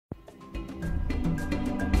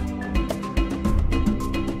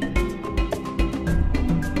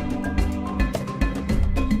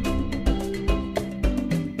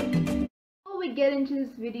get into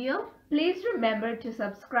this video, please remember to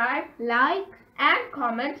subscribe, like and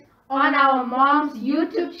comment on our mom's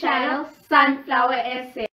YouTube channel, Sunflower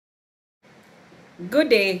Essay. Good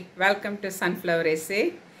day, welcome to Sunflower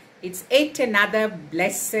Essay. It's yet another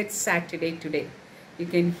blessed Saturday today. You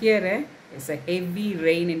can hear it's a heavy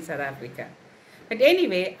rain in South Africa. But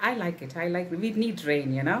anyway, I like it. We need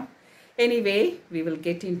rain, you know. Anyway, we will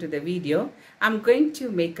get into the video. I'm going to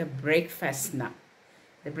make a breakfast now.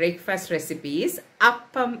 The breakfast recipe is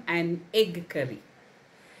Appam and Egg Curry.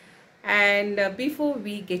 And before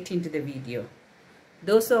we get into the video,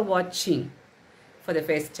 those who are watching for the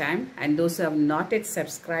first time and those who have not yet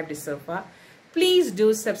subscribed so far, please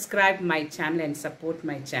do subscribe my channel and support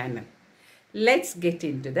my channel. Let's get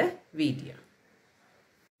into the video.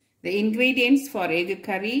 The ingredients for egg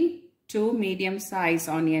curry: 2 medium-sized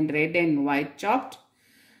onion, red and white chopped,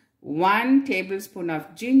 1 tablespoon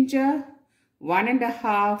of ginger,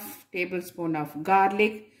 1.5 tablespoon of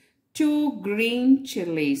garlic, 2 green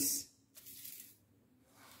chilies,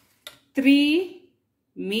 3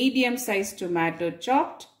 medium-sized tomato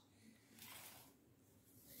chopped,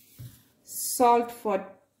 salt for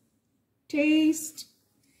taste,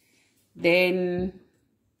 then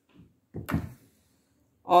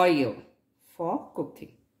oil for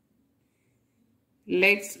cooking.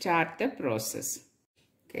 Let's start the process.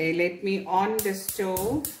 Okay, let me on the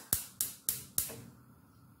stove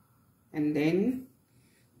and then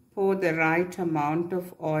pour the right amount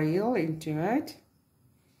of oil into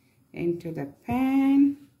the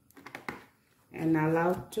pan and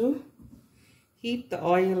allow to heat the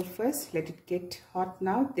oil first. Let it get hot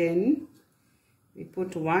now. Then we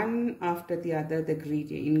put one after the other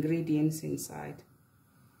the ingredients inside.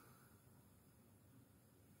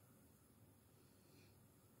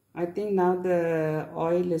 I think now the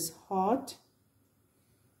oil is hot.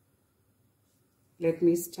 Let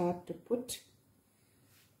me start to put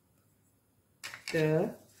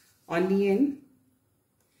the onion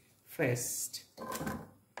first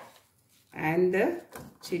and the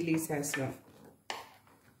chilies as well.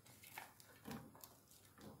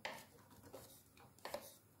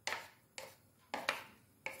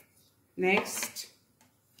 Next,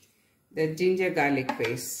 the ginger garlic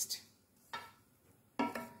paste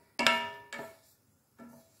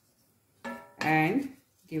and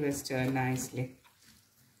give a stir nicely.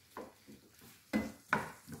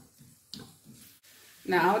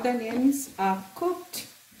 Now the onions are cooked,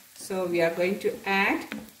 so we are going to add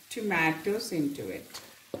tomatoes into it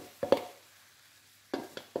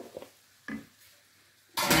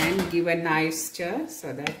and give a nice stir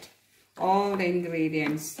so that all the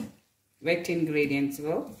ingredients, wet ingredients,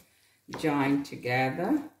 will join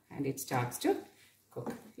together and it starts to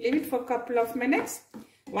cook. Leave it for a couple of minutes.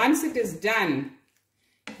 Once it is done,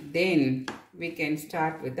 then we can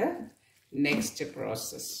start with the next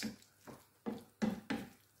process.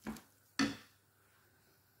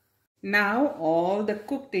 Now all the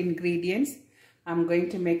cooked ingredients, I'm going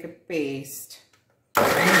to make a paste.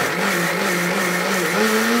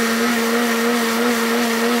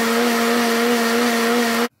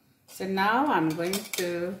 So now I'm going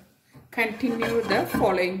to continue the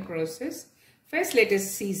following process. First, let us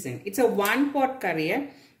season. It's a 1-pot curry.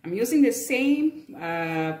 I'm using the same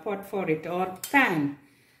pot for it, or pan,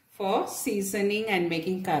 for seasoning and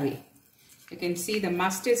making curry. You can see the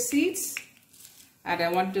mustard seeds. And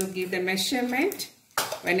I want to give the measurement.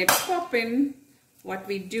 When it pop in, what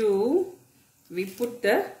we do, we put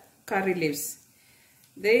the curry leaves.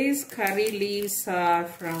 These curry leaves are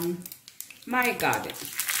from my garden.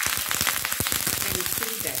 You can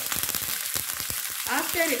see that.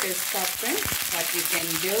 After it is popped in, what we can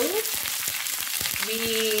do,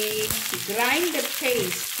 we grind the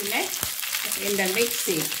paste in the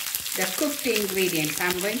mixie, the cooked ingredients.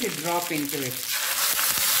 I'm going to drop into it.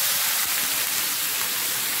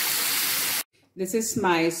 This is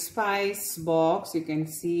my spice box. You can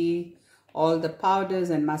see all the powders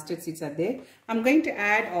and mustard seeds are there. I'm going to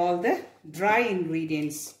add all the dry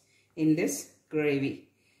ingredients in this gravy.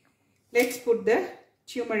 Let's put the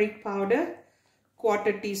turmeric powder,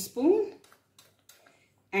 1/4 teaspoon.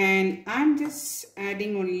 And I'm just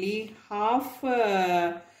adding only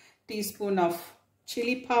 1/2 teaspoon of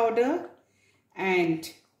chili powder and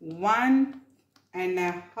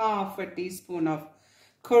 1.5 teaspoon of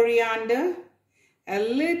coriander. A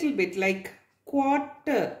little bit, like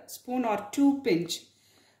 1/4 spoon or 2 pinch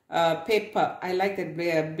pepper. I like that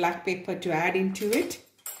black pepper to add into it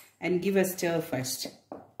and give a stir first.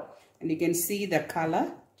 And you can see the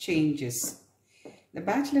color changes. The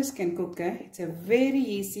bachelors can cook. It's a very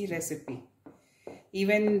easy recipe.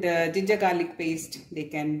 Even the ginger garlic paste they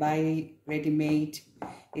can buy ready-made.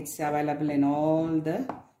 It's available in all the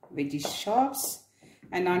veggie shops.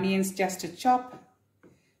 And onions just a chop.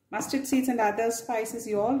 Mustard seeds and other spices,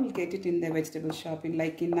 you all will get it in the vegetable shop.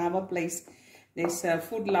 Like in our place, there's a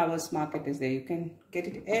food lovers market is there. You can get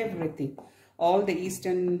it everything. All the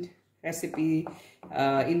Eastern recipe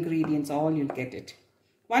ingredients, all you'll get it.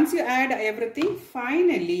 Once you add everything,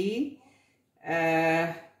 finally,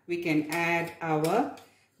 we can add our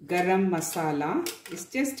garam masala. It's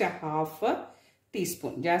just a half a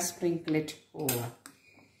teaspoon. Just sprinkle it over.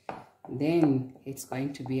 Then it's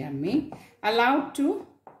going to be yummy. Allowed to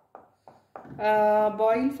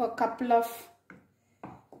boil for a couple of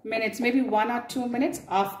minutes, maybe 1 or 2 minutes.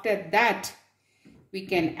 After that, we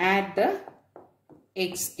can add the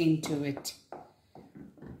eggs into it.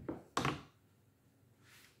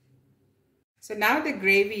 So now the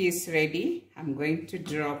gravy is ready. I'm going to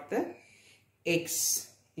drop the eggs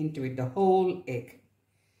into it, the whole egg.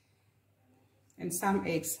 And some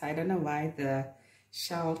eggs, I don't know why the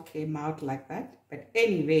shell came out like that. But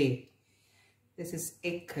anyway, this is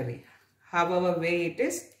egg curry. However way it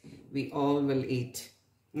is, we all will eat.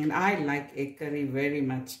 And I like egg curry very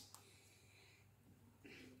much.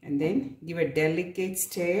 And then give a delicate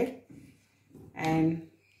stir and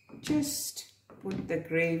just put the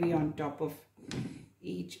gravy on top of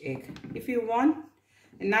each egg. If you want,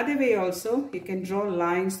 another way also, you can draw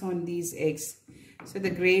lines on these eggs. So the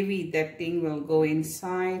gravy, that thing will go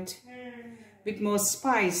inside. Bit more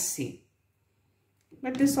spicy.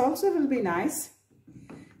 But this also will be nice.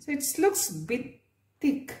 So it looks a bit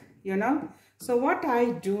thick, you know. So what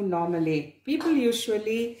I do normally, people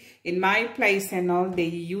usually in my place and all, they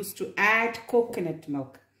used to add coconut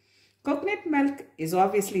milk. Coconut milk is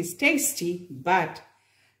obviously tasty, but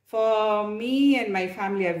for me and my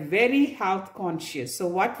family are very health conscious. So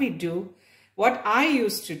what we do, what I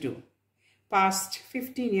used to do, past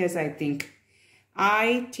 15 years I think,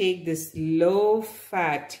 I take this low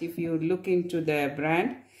fat, if you look into the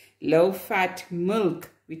brand, low fat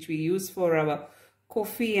milk, which we use for our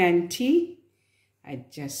coffee and tea. I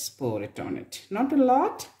just pour it on it. Not a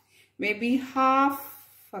lot, maybe half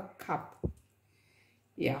a cup.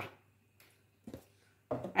 Yeah.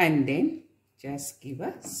 And then just give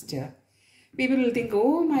a stir. People will think,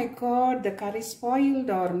 oh my God, the curry spoiled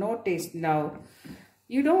or no taste. No,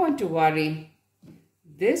 you don't want to worry.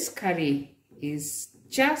 This curry is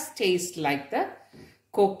just taste like the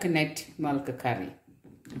coconut milk curry.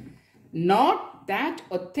 Not that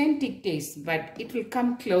authentic taste, but it will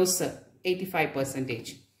come closer,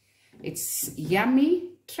 85%. It's yummy.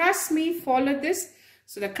 Trust me, follow this.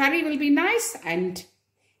 So the curry will be nice and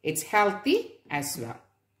it's healthy as well.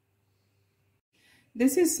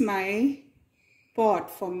 This is my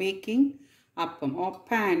pot for making appam, or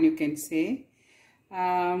pan you can say.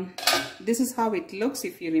 This is how it looks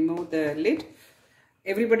if you remove the lid.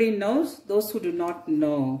 Everybody knows. Those who do not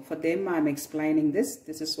know, for them I'm explaining this.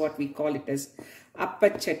 This is what we call it as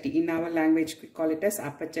appachatti. In our language we call it as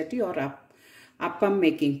appachatti or appam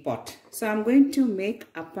making pot. So I'm going to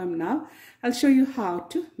make appam now. I'll show you how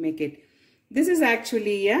to make it. This is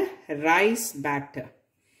actually a rice batter.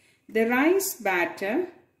 The rice batter,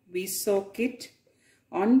 we soak it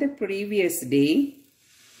on the previous day.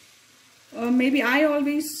 Or maybe I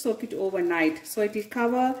always soak it overnight. So it will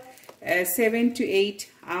cover 7 to 8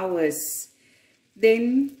 hours.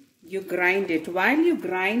 Then you grind it. While you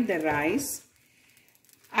grind the rice,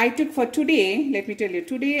 I took for today, let me tell you,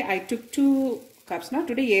 today I took 2 cups. Not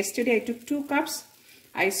today, yesterday I took 2 cups.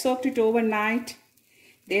 I soaked it overnight.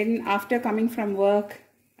 Then after coming from work,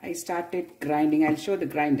 I started grinding. I'll show the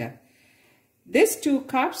grinder. This 2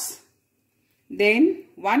 cups, then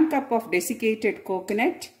 1 cup of desiccated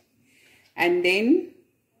coconut, and then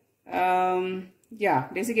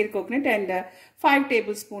desiccated coconut and 5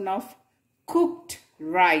 tablespoons of cooked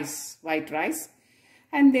rice, white rice,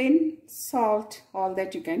 and then salt, all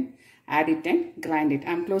that you can add it and grind it.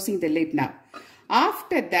 I'm closing the lid now.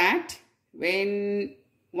 After that,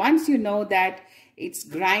 once you know that it's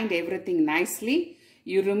grind everything nicely,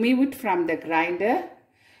 you remove it from the grinder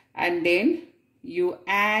and then you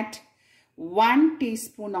add 1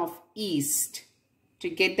 teaspoon of yeast to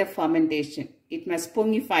get the fermentation. It must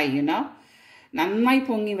pongify, you know. Nannai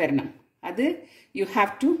pongi varanam. Adu you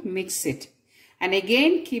have to mix it. And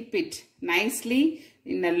again keep it nicely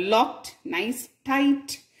in a locked, nice,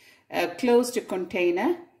 tight, closed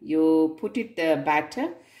container. You put it the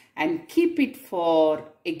batter and keep it for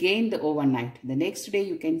again the overnight. The next day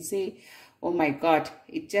you can say, oh my God,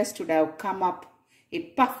 it just would have come up.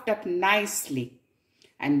 It puffed up nicely.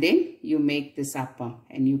 And then you make this appam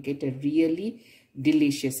and you get a really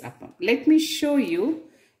delicious appam. Let me show you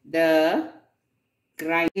the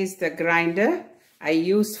grinder. I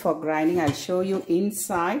use for grinding. I'll show you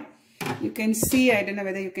inside. You can see, I don't know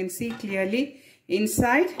whether you can see clearly,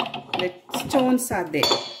 inside the stones are there.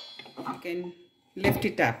 You can lift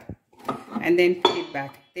it up and then put it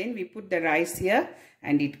back. Then we put the rice here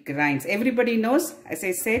and it grinds. Everybody knows, as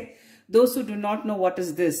I said, those who do not know what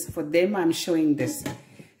is this, for them I'm showing this.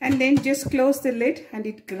 And then just close the lid and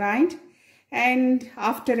it grinds. And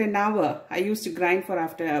after an hour, I used to grind for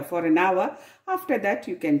an hour. After that,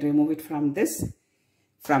 you can remove it from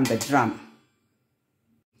the drum.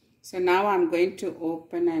 So now I'm going to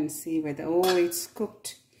open and see whether, oh, it's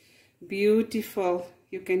cooked. Beautiful.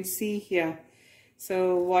 You can see here.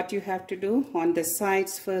 So what you have to do on the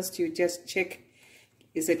sides first, you just check,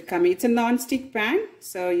 is it coming? It's a non-stick pan,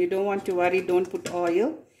 so you don't want to worry, don't put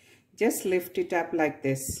oil. Just lift it up like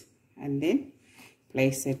this and then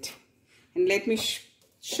place it. And let me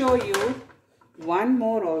show you one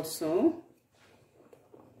more also.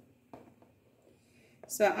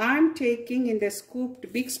 So I'm taking in the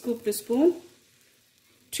scooped, big scooped spoon,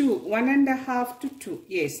 1.5 to 2.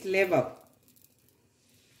 Yes, level.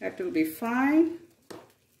 That will be fine.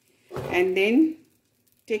 And then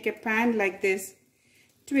take a pan like this,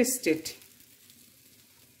 twist it.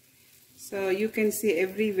 So you can see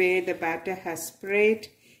everywhere the batter has spread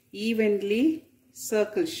evenly,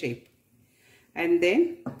 circle shape. And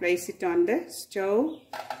then place it on the stove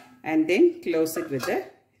and then close it with the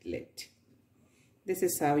lid. This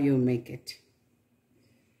is how you make it.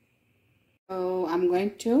 So I'm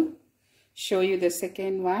going to show you the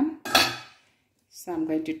second one. So I'm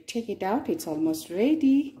going to take it out. It's almost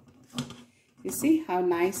ready. You see how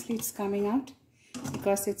nicely it's coming out?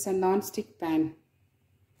 Because it's a non-stick pan.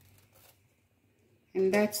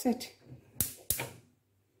 And that's it.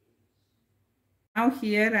 Now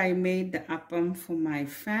here I made the appam for my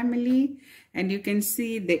family, and you can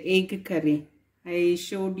see the egg curry. I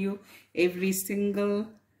showed you every single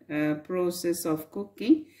process of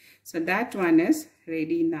cooking. So that one is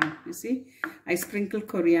ready now. You see, I sprinkle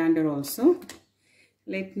coriander also.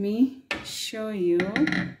 Let me show you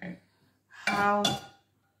how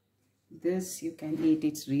this you can eat.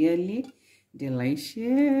 It's really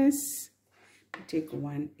delicious. Take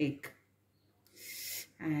one egg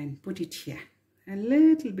and put it here. A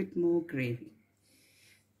little bit more gravy.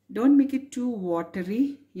 Don't make it too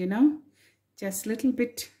watery, you know, just little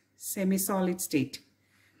bit semi-solid state.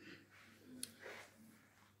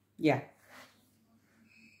 Yeah.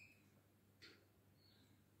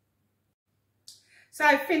 So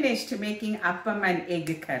I finished making appam and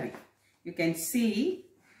egg curry. You can see,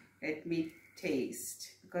 let me taste,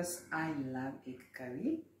 because I love egg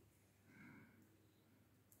curry.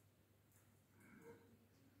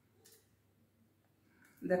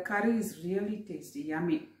 The curry is really tasty,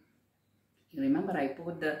 yummy. You remember I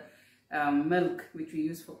poured the milk which we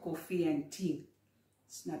use for coffee and tea.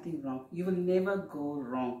 It's nothing wrong. You will never go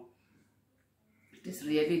wrong. It is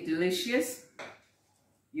really delicious.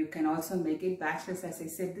 You can also make it. Bachelors, as I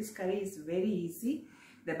said, this curry is very easy.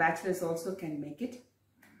 The bachelors also can make it.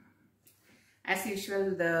 As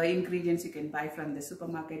usual, the ingredients you can buy from the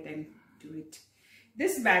supermarket and do it.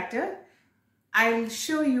 This batter, I'll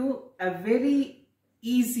show you a very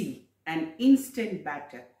easy and instant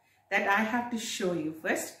batter that I have to show you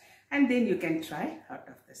first, and then you can try out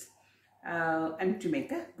of this and to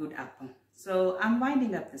make a good appam. So I'm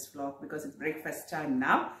winding up this vlog because it's breakfast time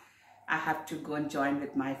now. I have to go and join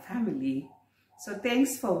with my family. So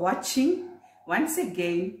thanks for watching. Once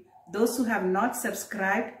again, those who have not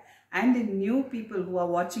subscribed and the new people who are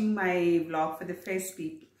watching my vlog for the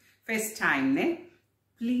first time,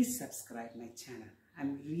 please subscribe my channel.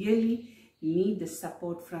 I'm really need the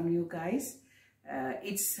support from you guys.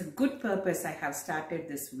 It's a good purpose I have started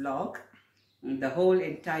this vlog, the whole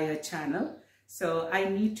entire channel. So I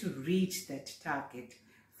need to reach that target.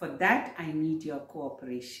 For that, I need your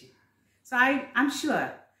cooperation. So I'm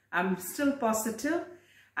sure, I'm still positive,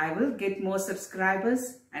 I will get more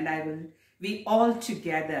subscribers and we all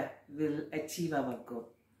together will achieve our goal.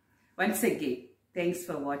 Once again, thanks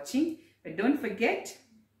for watching. But don't forget,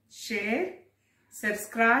 share,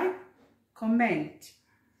 subscribe, comment,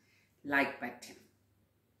 like button.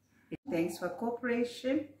 Thanks for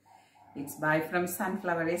cooperation. It's bye from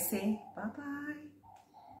Sunflower SA. Bye-bye.